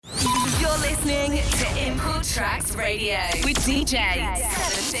listening to Import Tracks Radio with DJ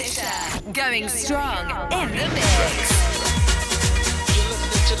Seven Fisher. Going strong in the mix. You're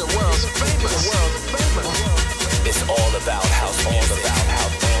listening to the world's famous. It's all about house music.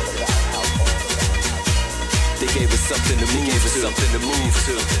 They gave us something to move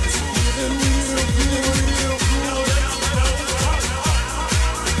to.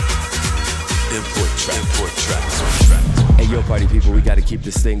 Import tracks. Hey yo party people, we gotta keep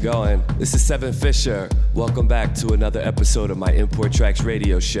this thing going. This is Seven Fisher. Welcome back to another episode of my Import Tracks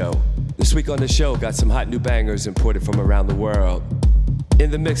radio show. This week on the show, got some hot new bangers imported from around the world.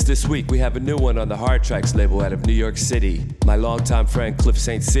 In the mix this week, we have a new one on the Hard Tracks label out of New York City. My longtime friend Cliff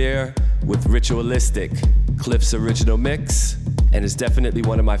St. Cyr with Ritualistic, Cliff's original mix, and is definitely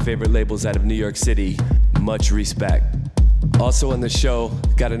one of my favorite labels out of New York City. Much respect. Also on the show,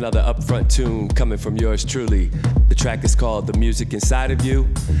 got another upfront tune coming from yours truly. The track is called The Music Inside of You,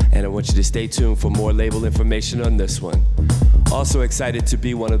 and I want you to stay tuned for more label information on this one. Also excited to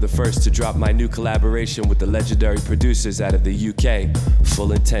be one of the first to drop my new collaboration with the legendary producers out of the UK,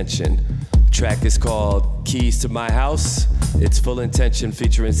 Full Intention. Track is called Keys to My House. It's Full Intention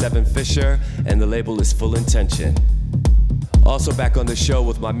featuring Seven Fisher, and the label is Full Intention. Also back on the show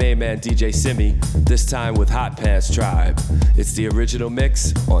with my main man DJ Simi, this time with Hot Pants Tribe. It's the original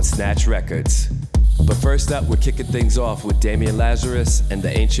mix on Snatch Records. But first up, we're kicking things off with Damian Lazarus and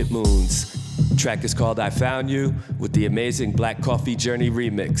the Ancient Moons. Track is called I Found You with the amazing Black Coffee Journey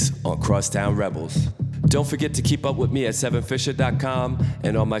remix on Crosstown Rebels. Don't forget to keep up with me at 7fisher.com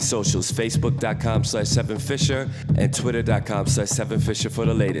and on my socials, facebook.com/7fisher and twitter.com/7fisher for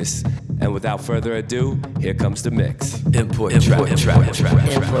the latest. And without further ado, here comes the mix. Import track.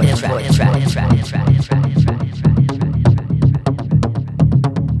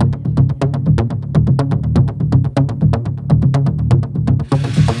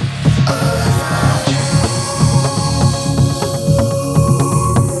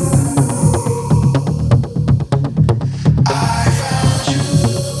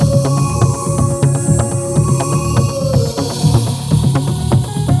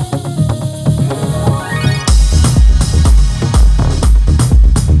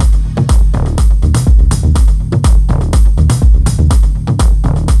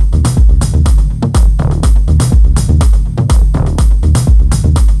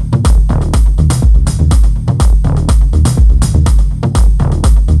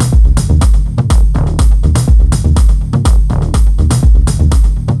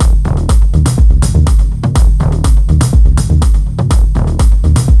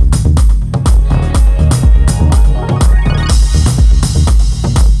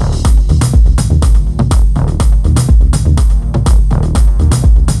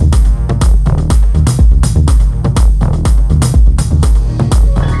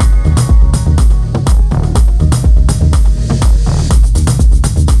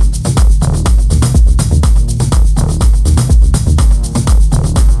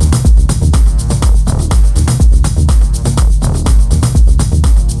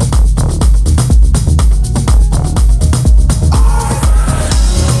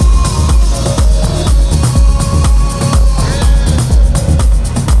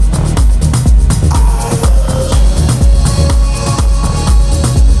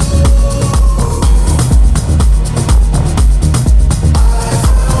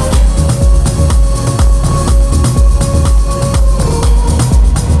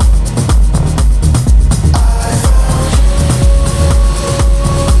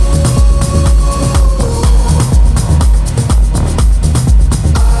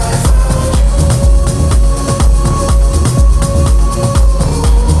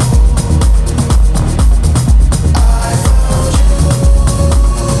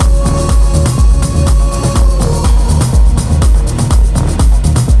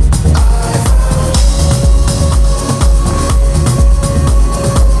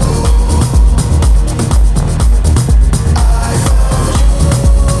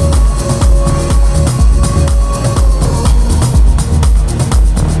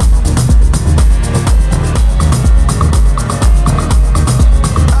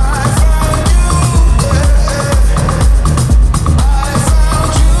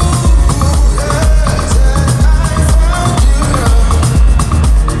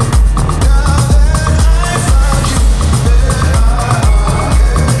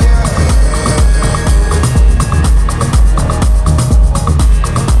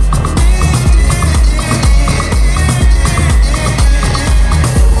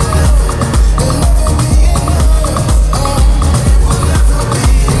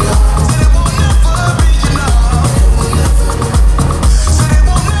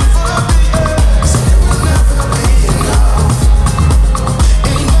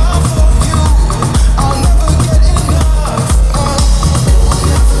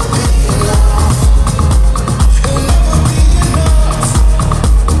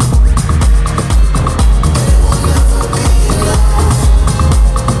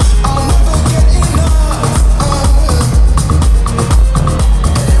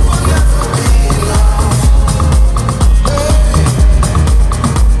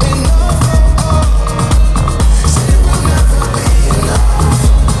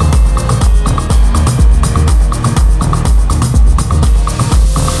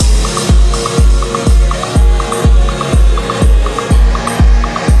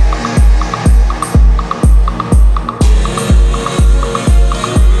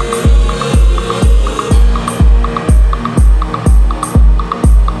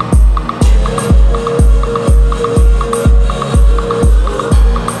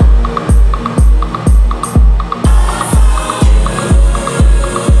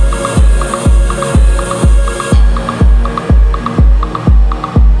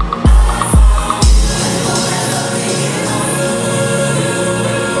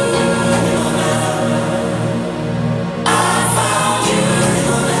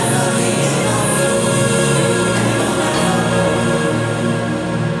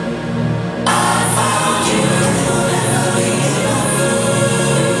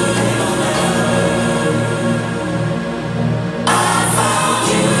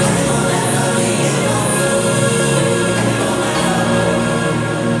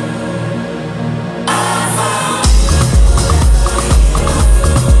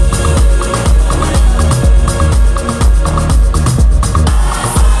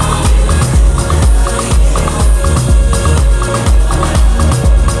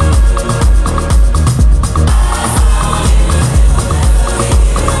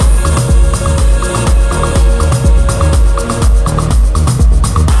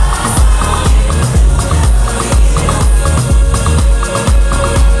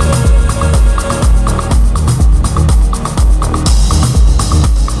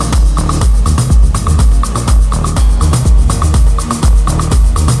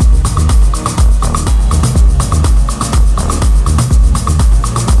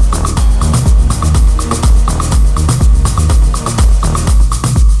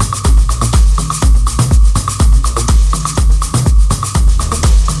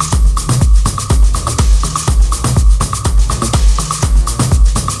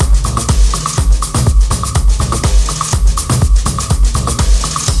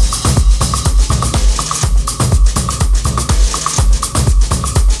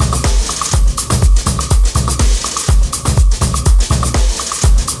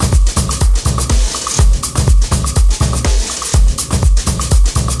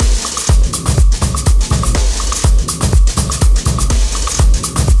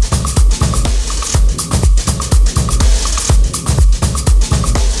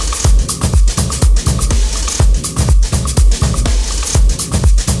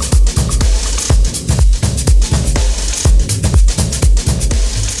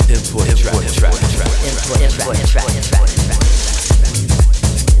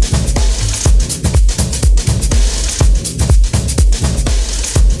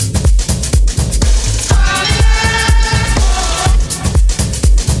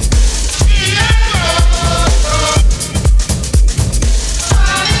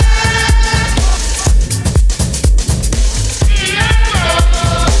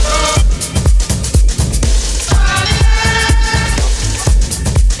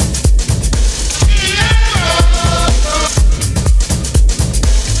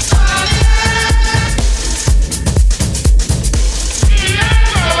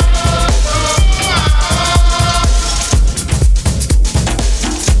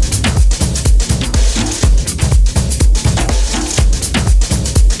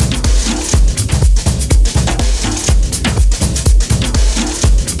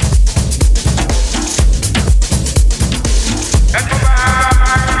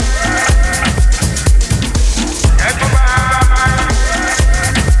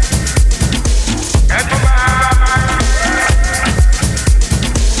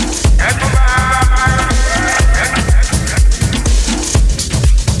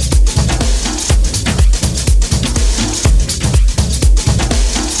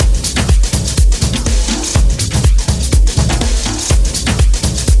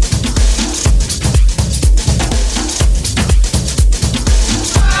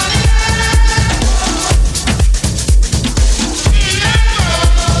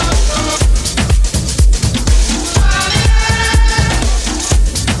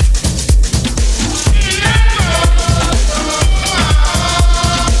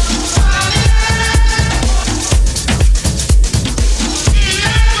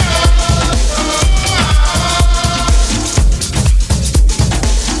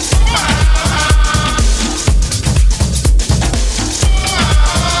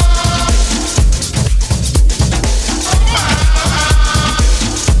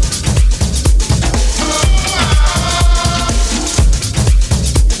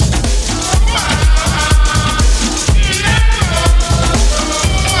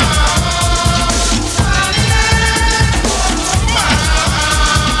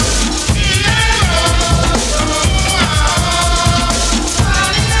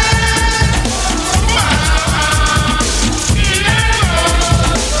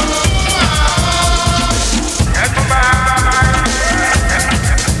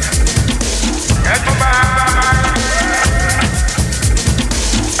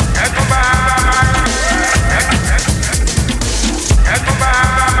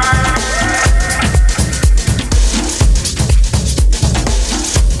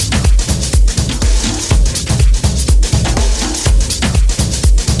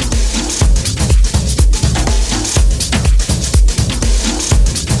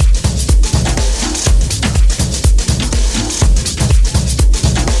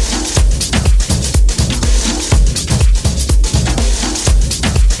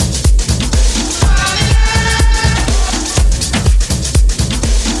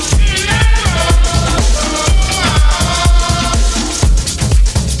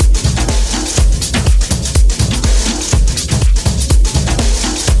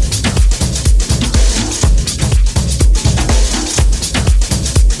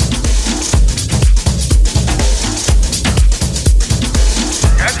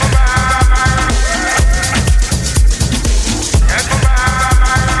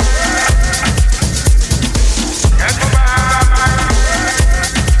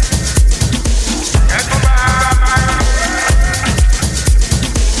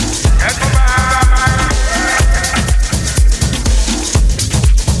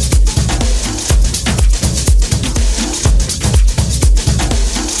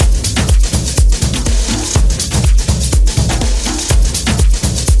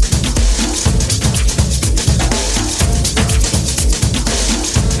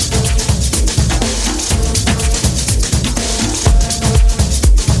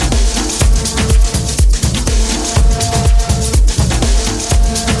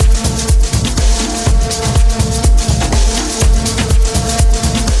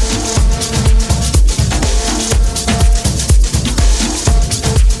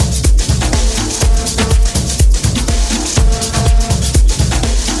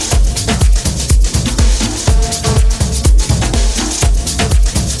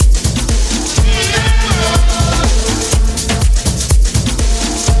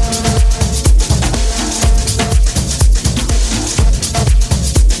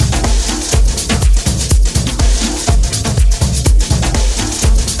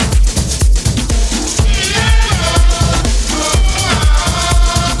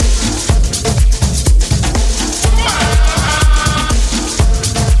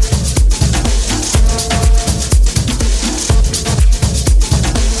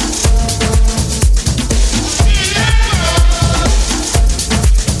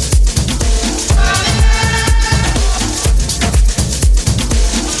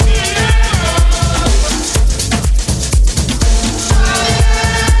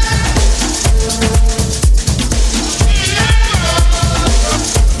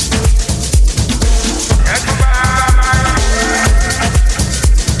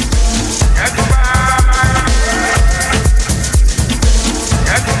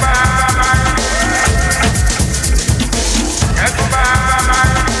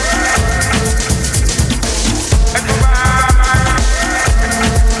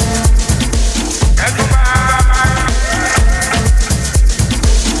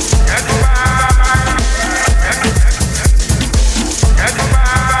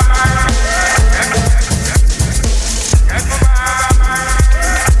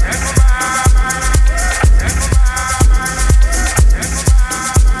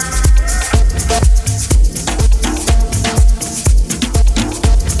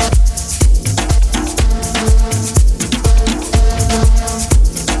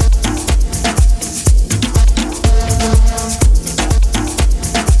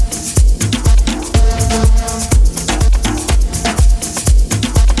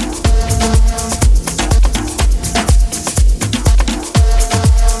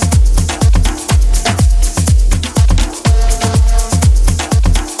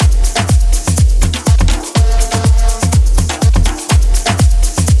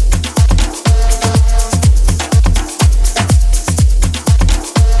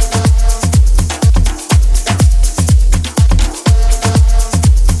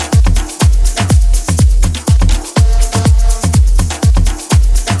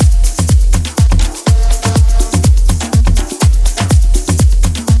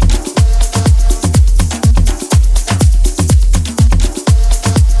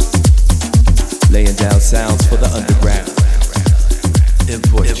 laying down sounds for the underground.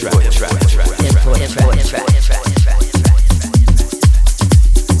 Import track.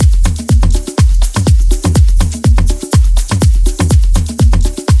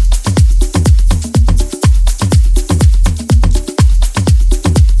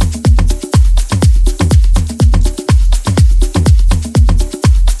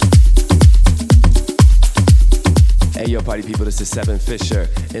 Party people, this is Seven Fisher.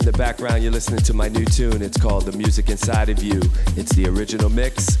 In the background, you're listening to my new tune. It's called The Music Inside of You. It's the original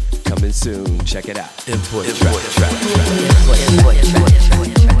mix, coming soon. Check it out. Import track.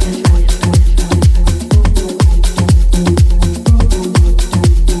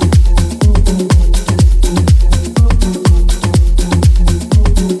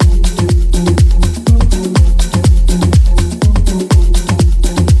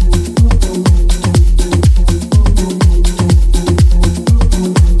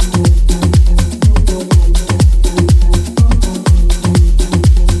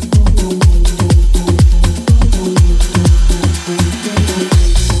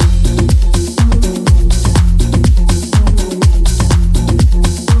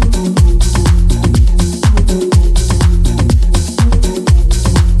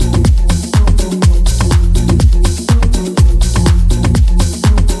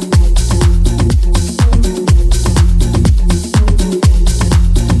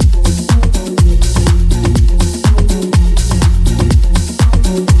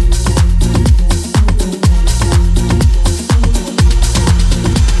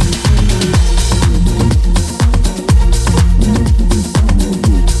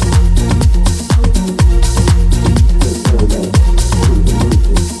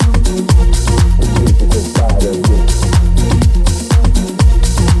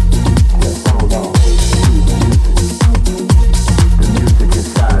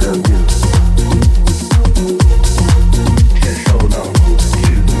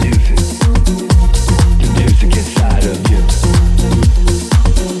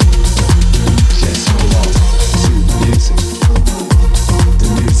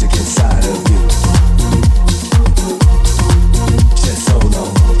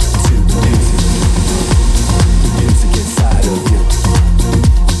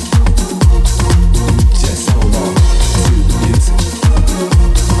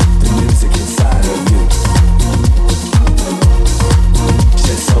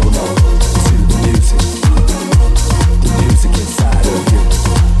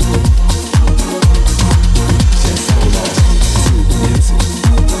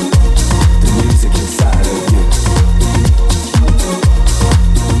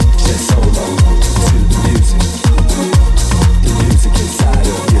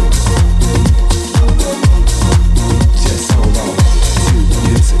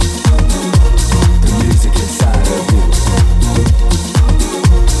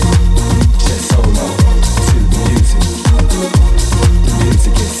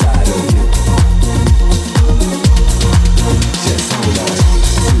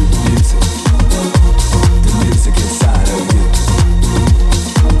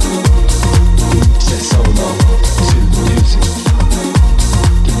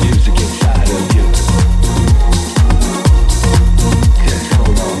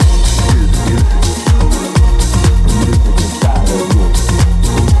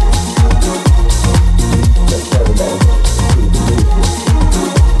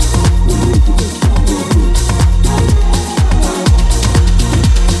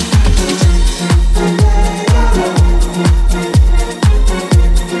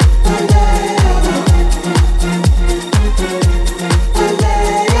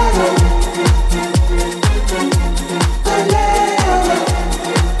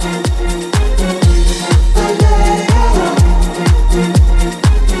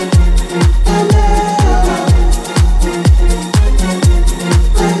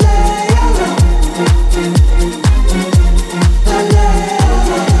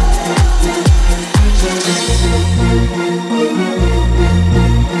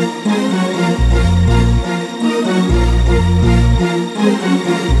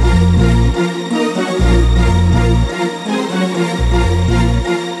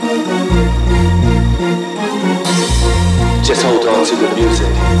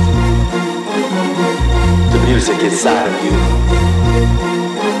 inside of you.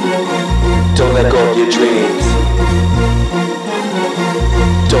 Don't let go of your dreams.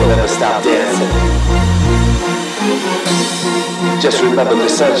 Don't ever stop dancing. Just remember the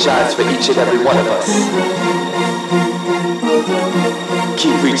sun shines for each and every one of us.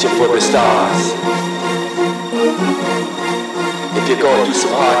 Keep reaching for the stars. If you're going through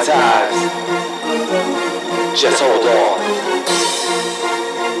some hard times, Just hold on.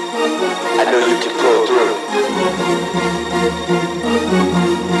 I know you can pull through.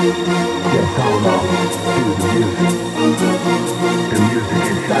 Just hold on to the music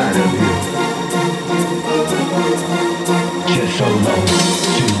inside of you. Just hold on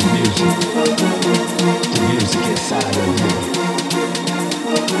to the music inside of you.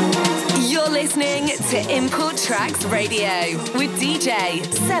 You're listening to Import Tracks Radio with DJ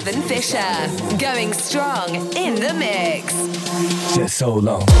Seven Fisher. Going strong in the mix. Just hold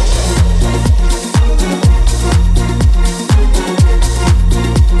on.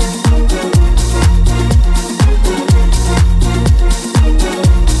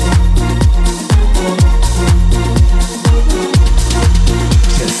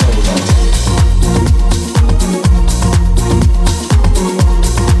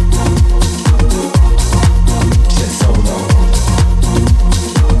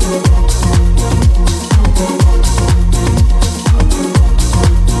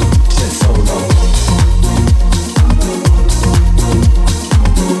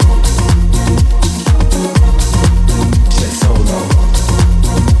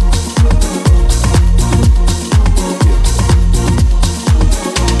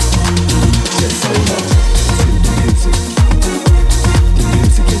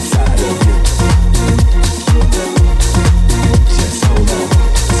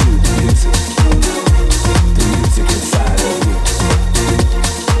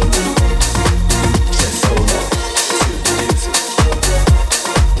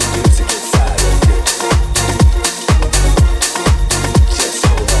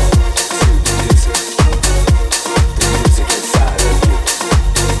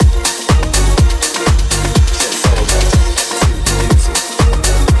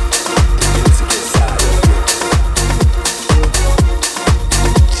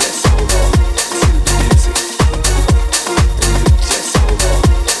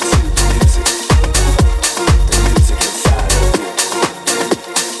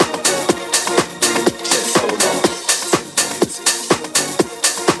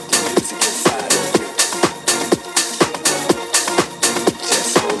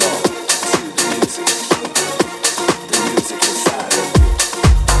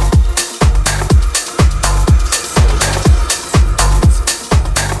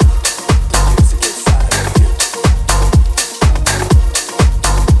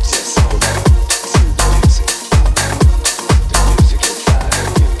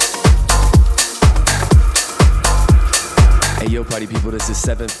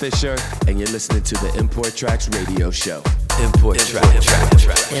 Seven Fisher, and you're listening to the Import Tracks Radio Show. Import Tracks.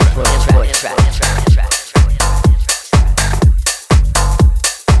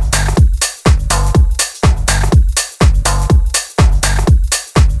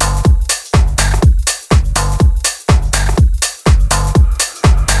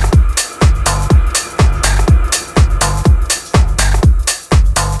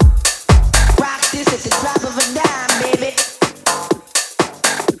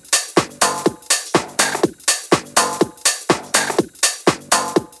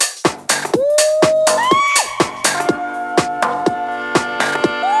 Woo!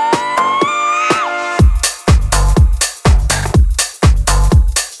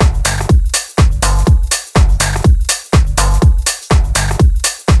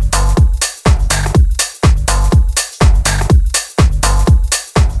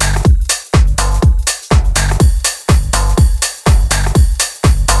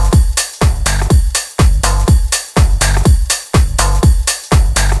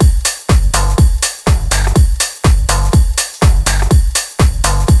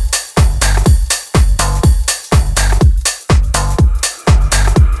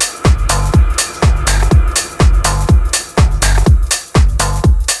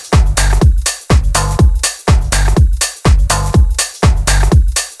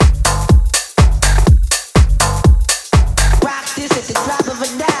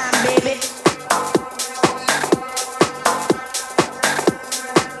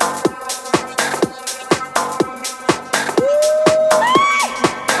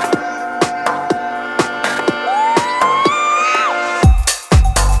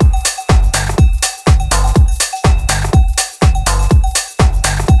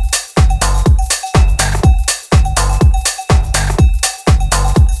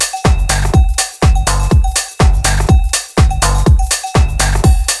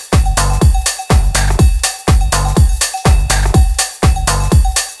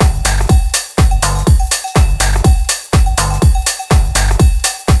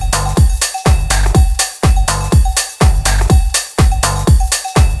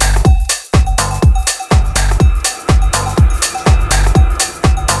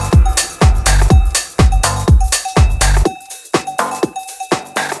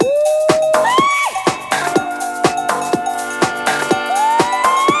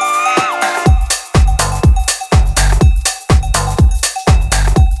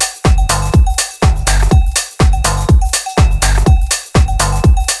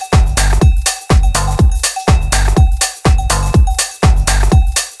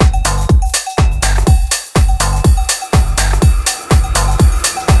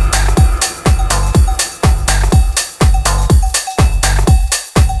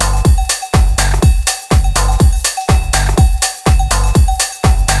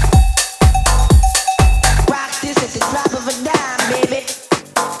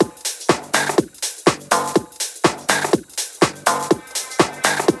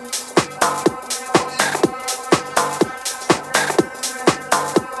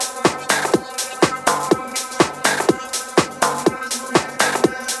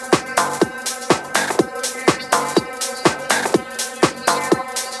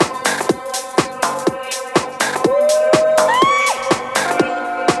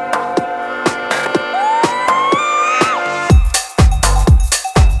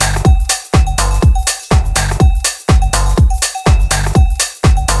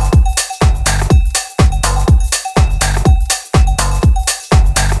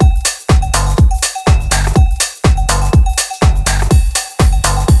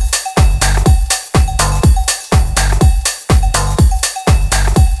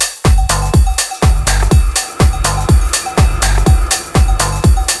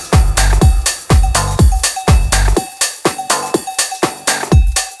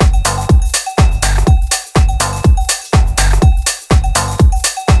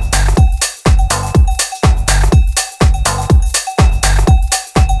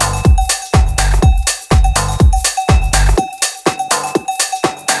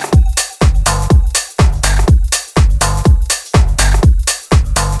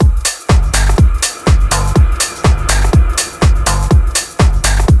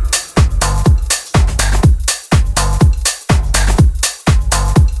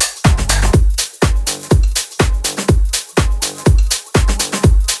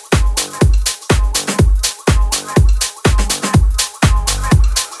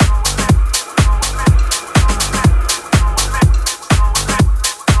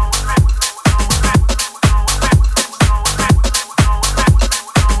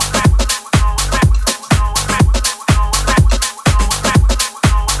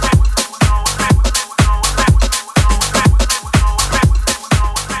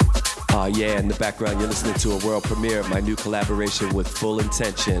 Yeah, in the background, you're listening to a world premiere of my new collaboration with Full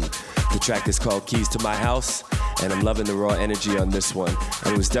Intention. The track is called Keys to My House, and I'm loving the raw energy on this one.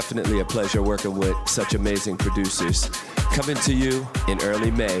 And it was definitely a pleasure working with such amazing producers. Coming to you in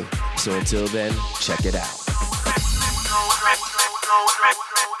early May, so until then, check it out.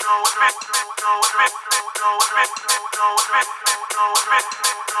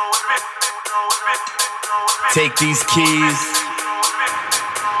 Take these keys.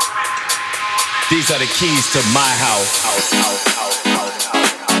 These are the keys to my house.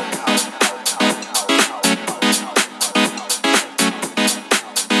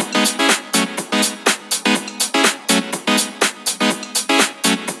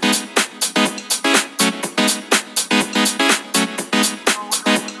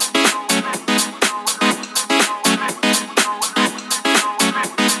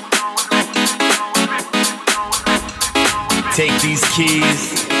 Take these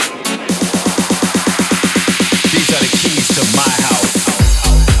keys. These are the keys to my house.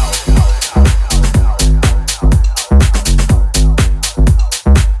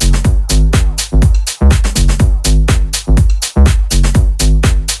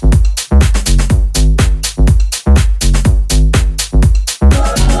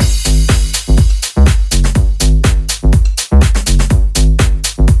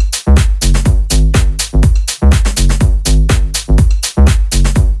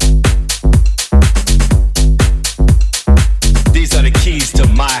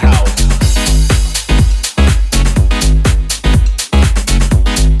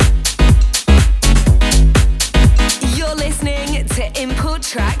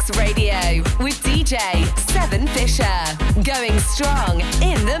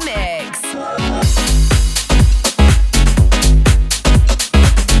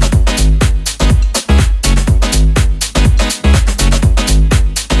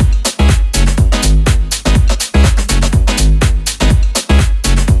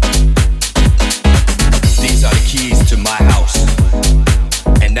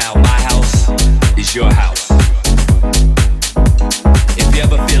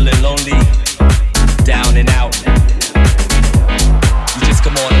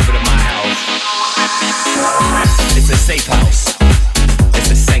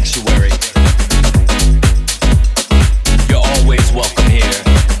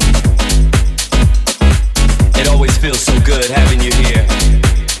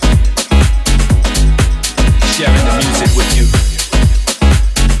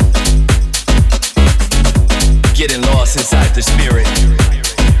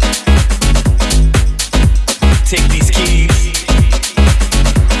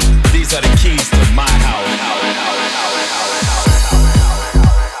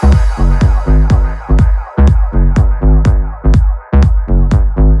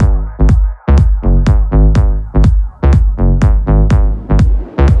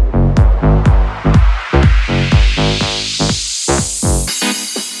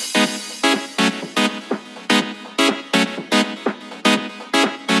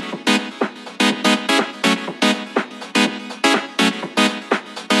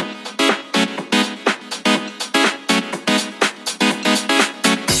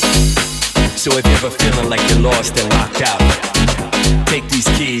 So if you're ever feeling like you're lost and locked out, take these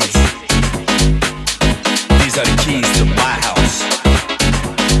keys. These are the keys to my house.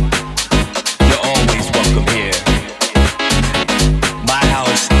 You're always welcome here. My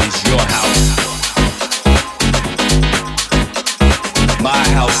house is your house. My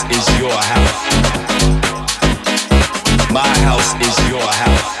house is your house. My house is your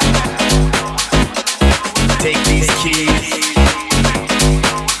house. Take these keys.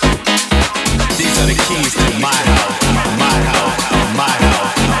 These are the keys to my house, my house, my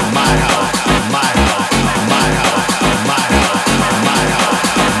house, my house, my house, my house, my house, my house, my house, my house,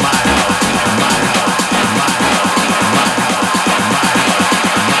 my house, my house, my house.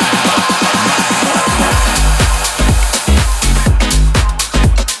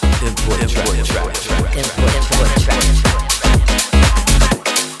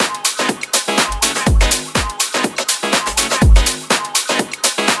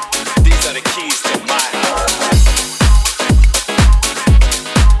 These are the keys to my house.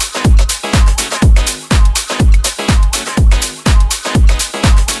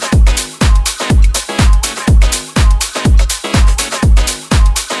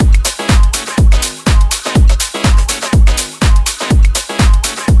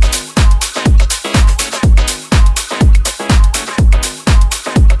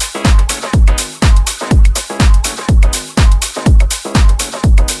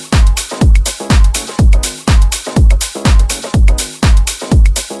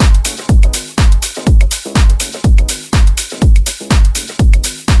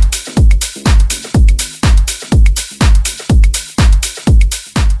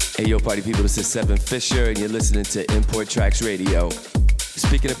 Hey yo, party people, this is Seven Fisher, and you're listening to Import Tracks Radio.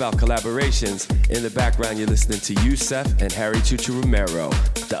 Speaking about collaborations, in the background you're listening to Yusef and Harry Chuchu Romero.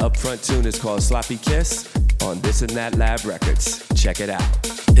 The upfront tune is called Sloppy Kiss on This and That Lab Records. Check it out.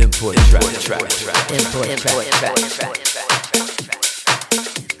 Import Tracks. Import Tracks.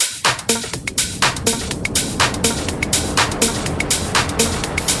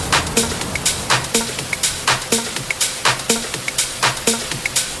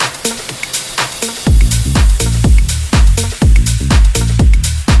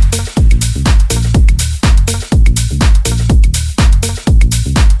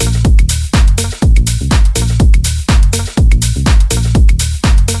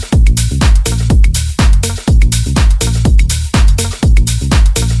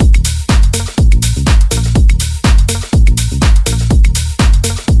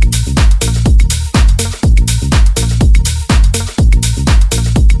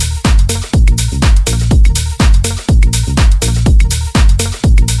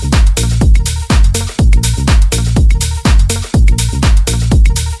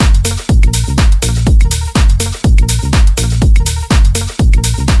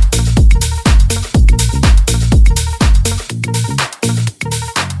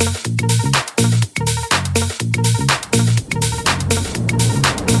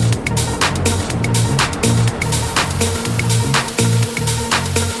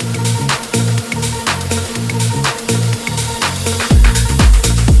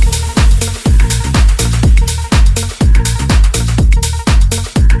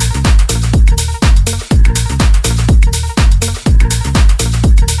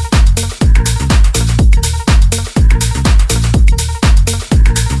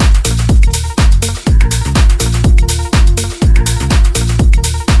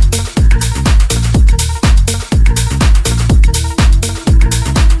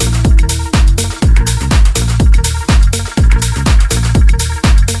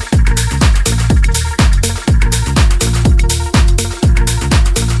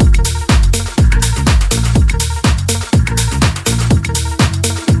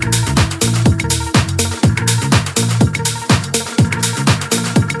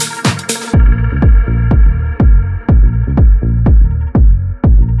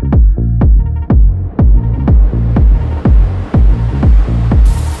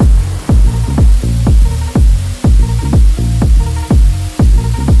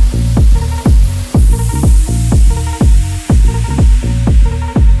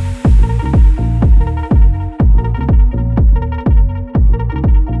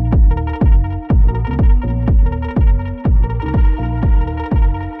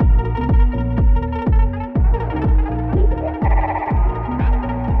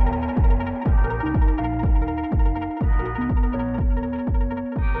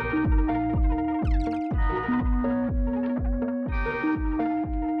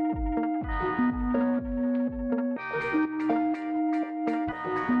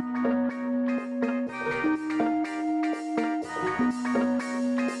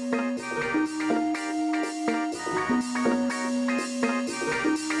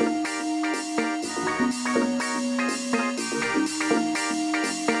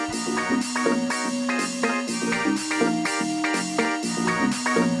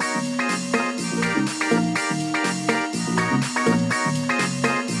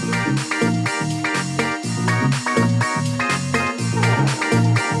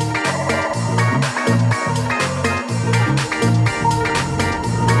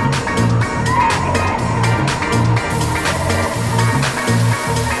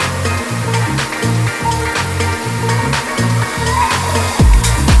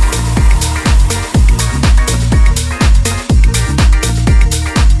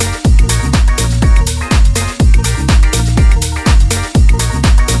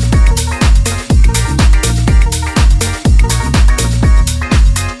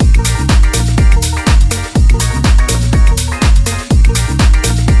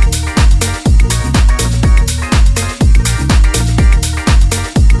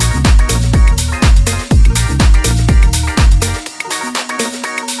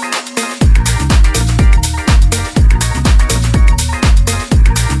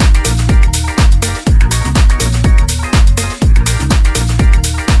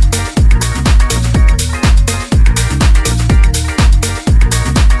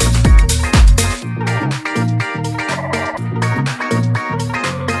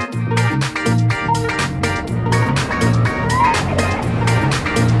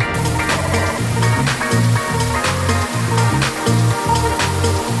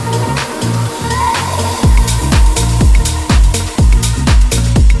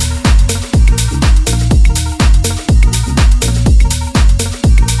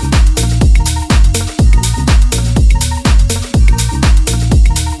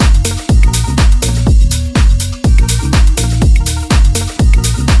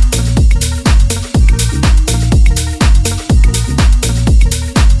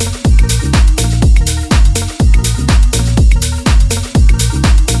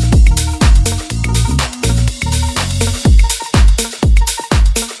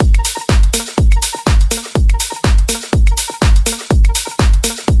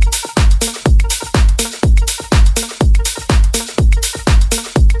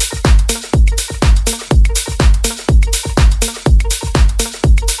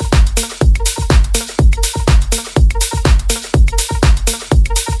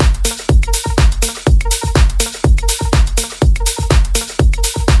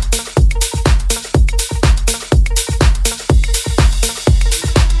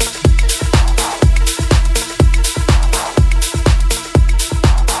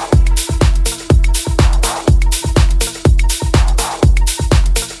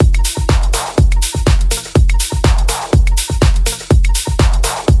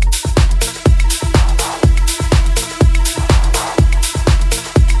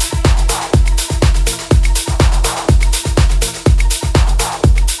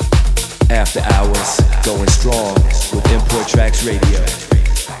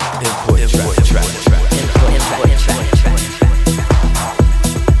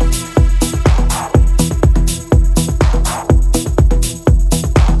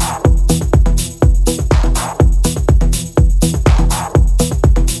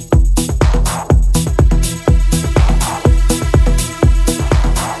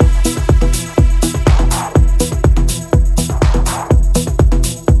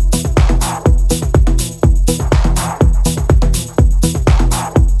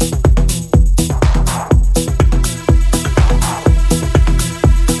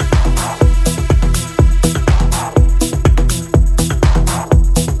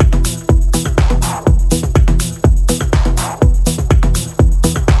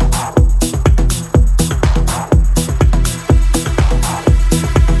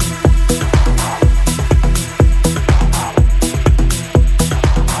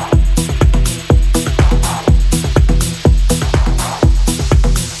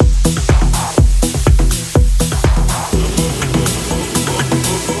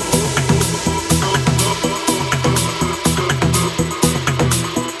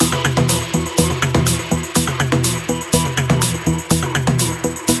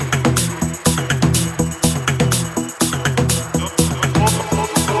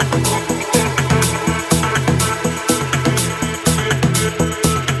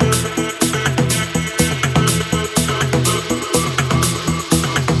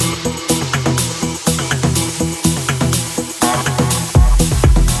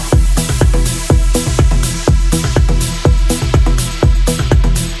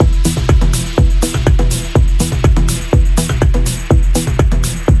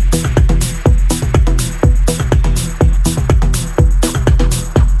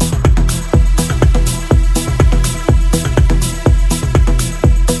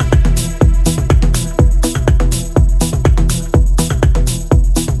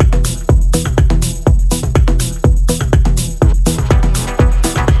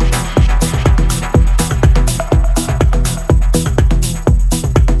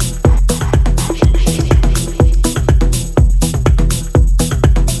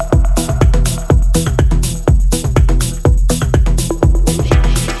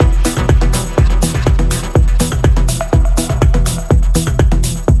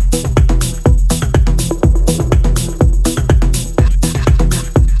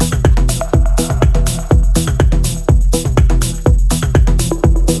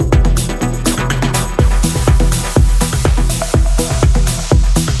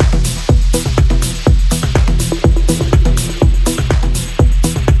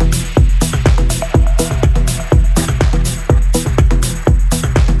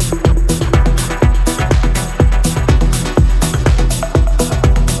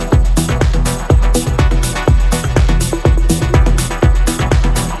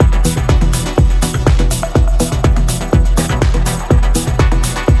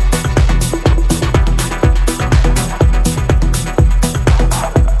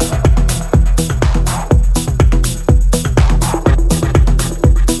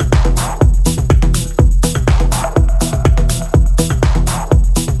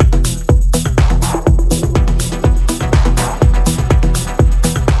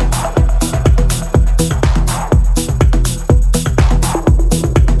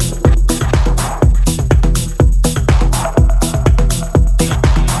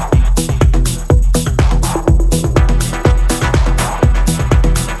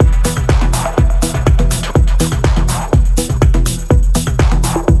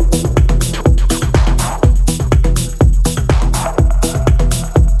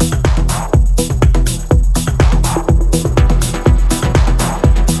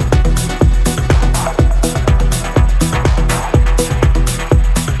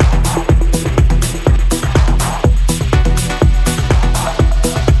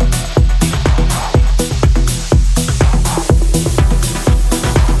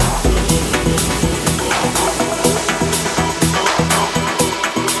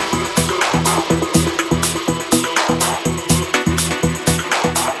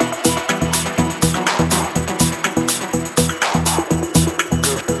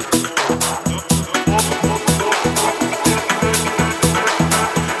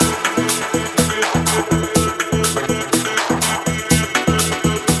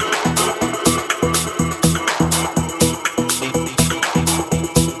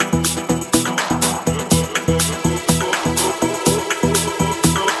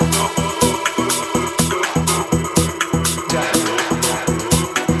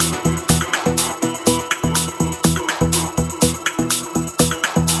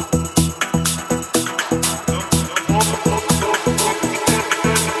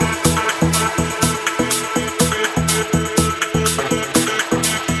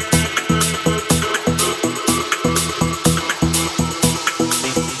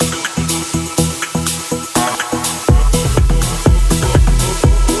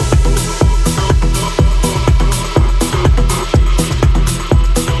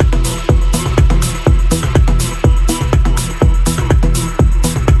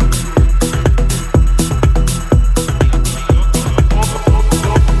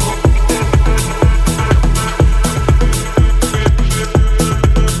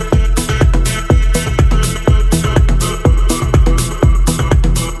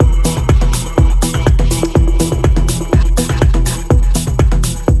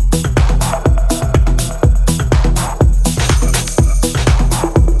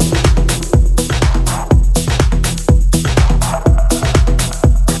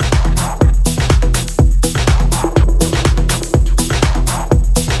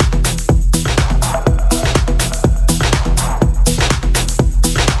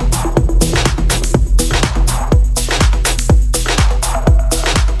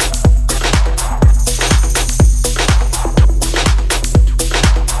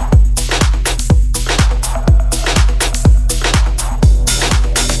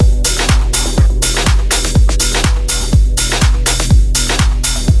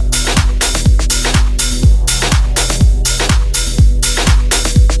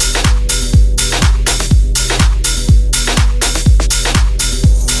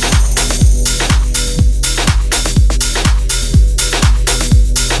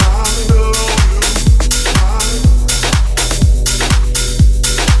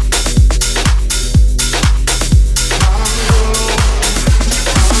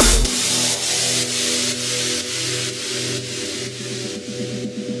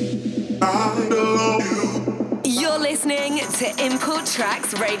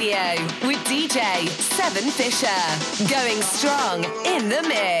 Tracks Radio with DJ Seven Fisher. Going strong in the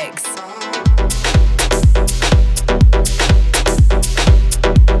mix.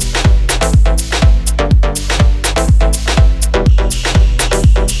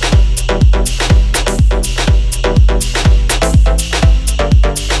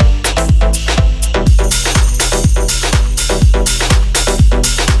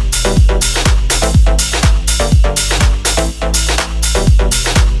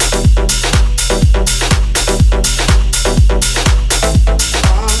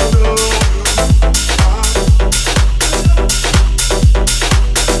 I know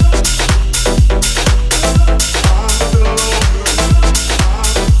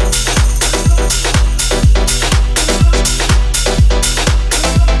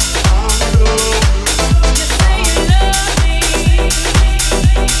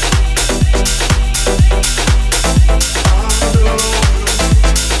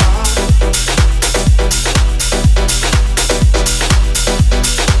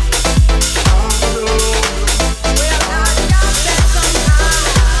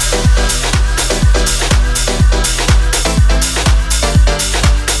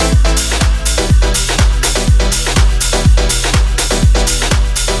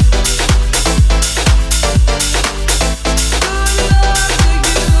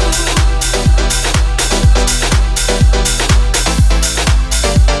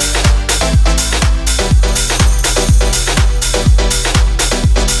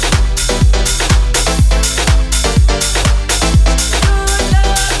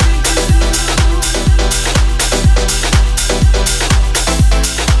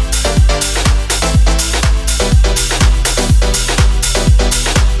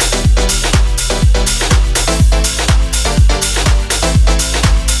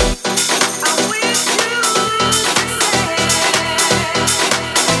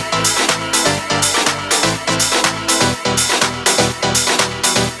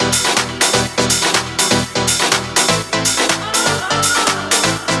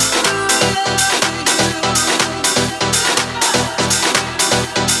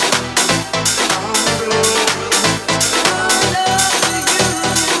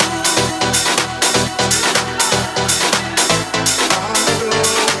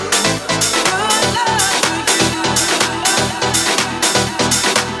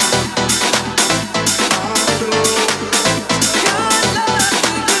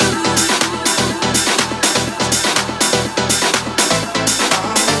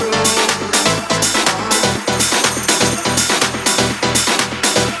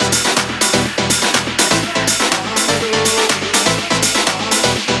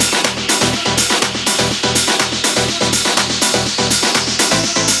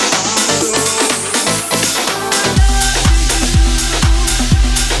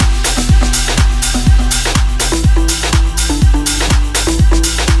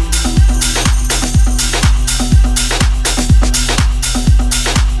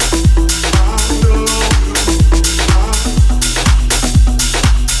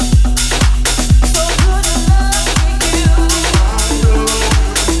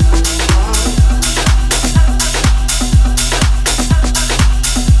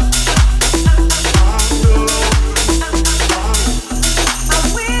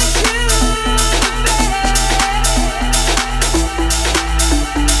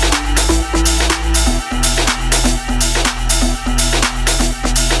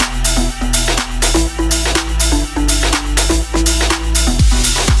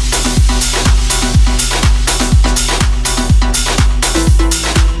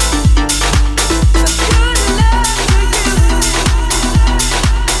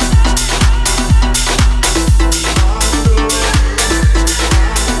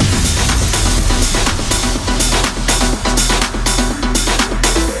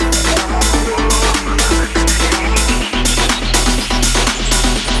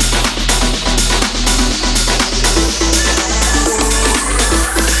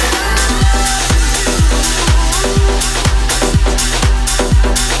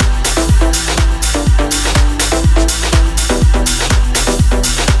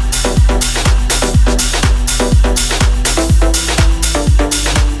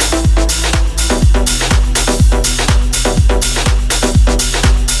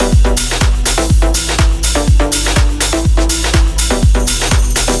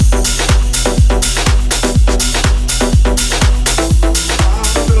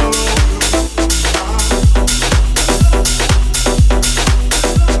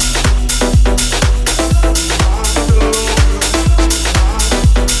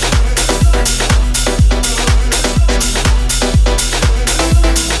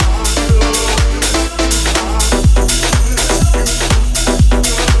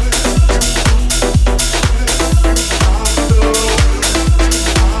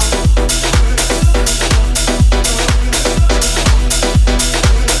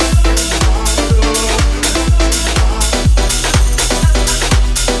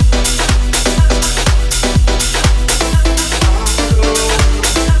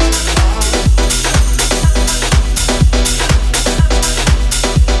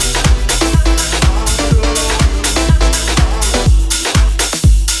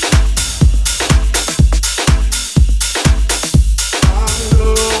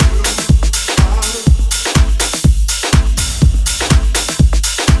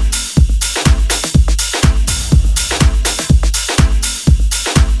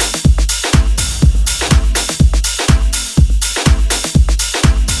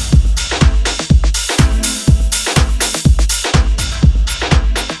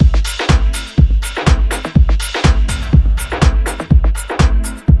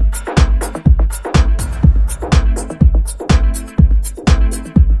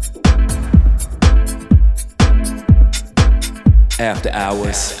after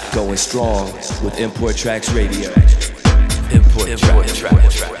hours, going strong with Import Tracks Radio. Import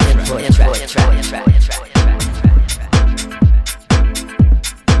Tracks.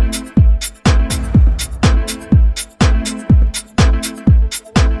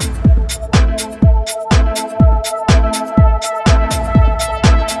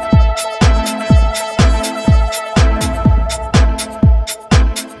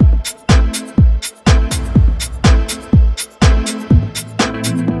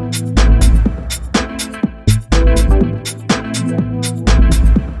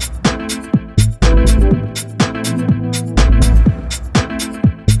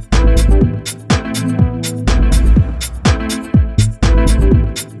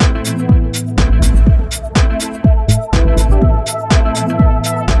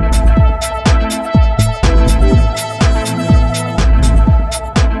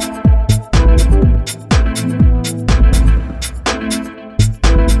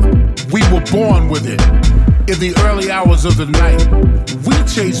 Of the night, we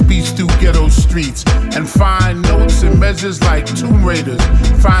chase beats through ghetto streets and find notes and measures like tomb raiders,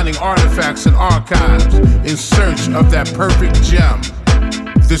 finding artifacts and archives in search of that perfect gem.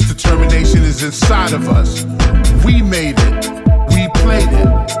 This determination is inside of us. We made it, we played it,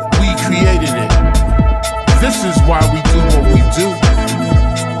 we created it. This is why we do what we do.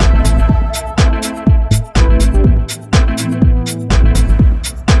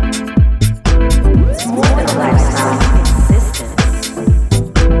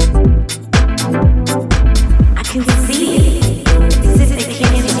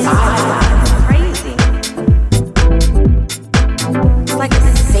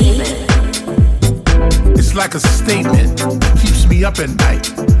 Like a statement, keeps me up at night.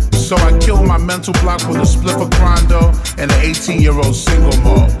 So I kill my mental block with a spliff of Crondo and an 18-year-old single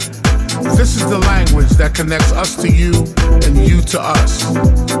malt. This is the language that connects us to you and you to us,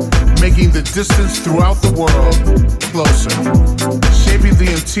 making the distance throughout the world closer, shaping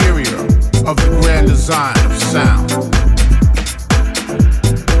the interior of the grand design of sound.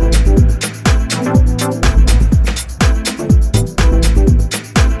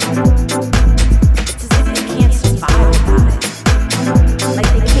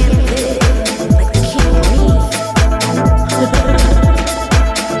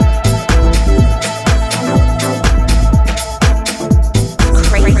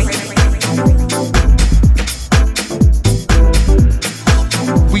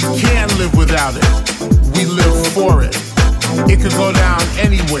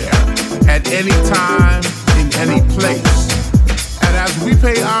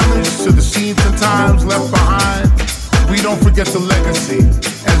 Forget the legacy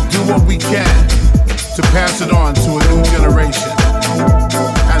and do what we can to pass it on to a new generation.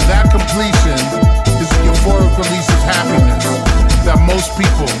 And that completion is the euphoric release of happiness that most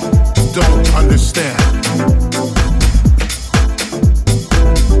people don't understand.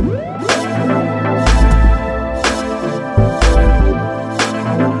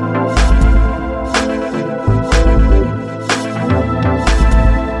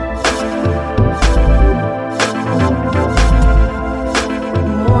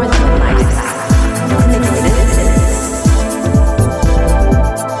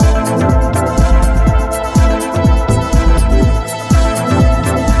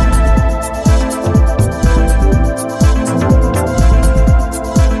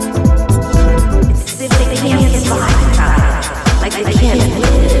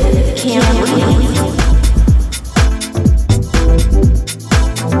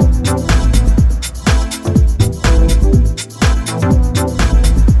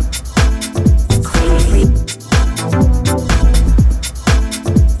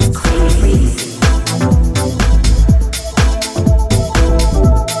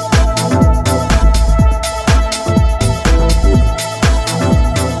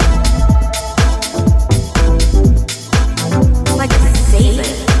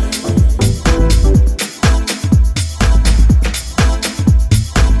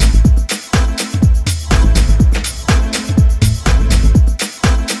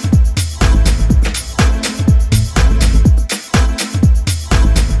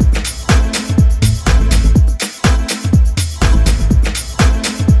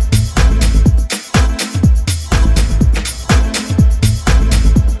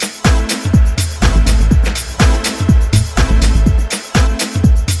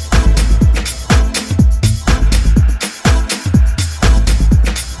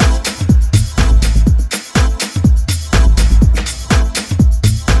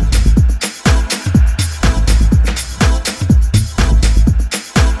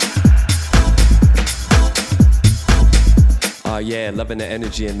 man, loving the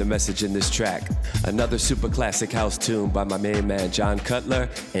energy and the message in this track. Another super classic house tune by my main man, John Cutler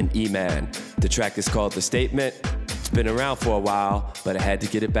and E-Man. The track is called The Statement. It's been around for a while, but I had to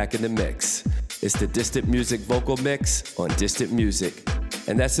get it back in the mix. It's the Distant Music vocal mix on Distant Music.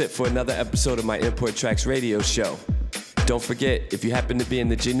 And that's it for another episode of my Import Tracks radio show. Don't forget, if you happen to be in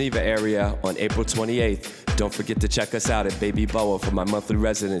the Geneva area on April 28th, don't forget to check us out at Baby Boa for my monthly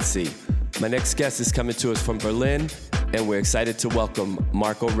residency. My next guest is coming to us from Berlin, and we're excited to welcome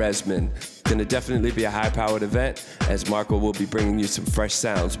Marco Resman. Gonna definitely be a high-powered event, as Marco will be bringing you some fresh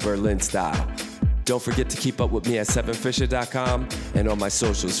sounds, Berlin style. Don't forget to keep up with me at 7fisher.com and on my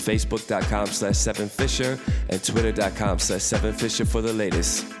socials, facebook.com/7fisher and twitter.com/7fisher for the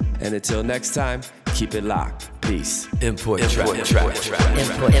latest. And until next time, keep it locked. Peace. Import track.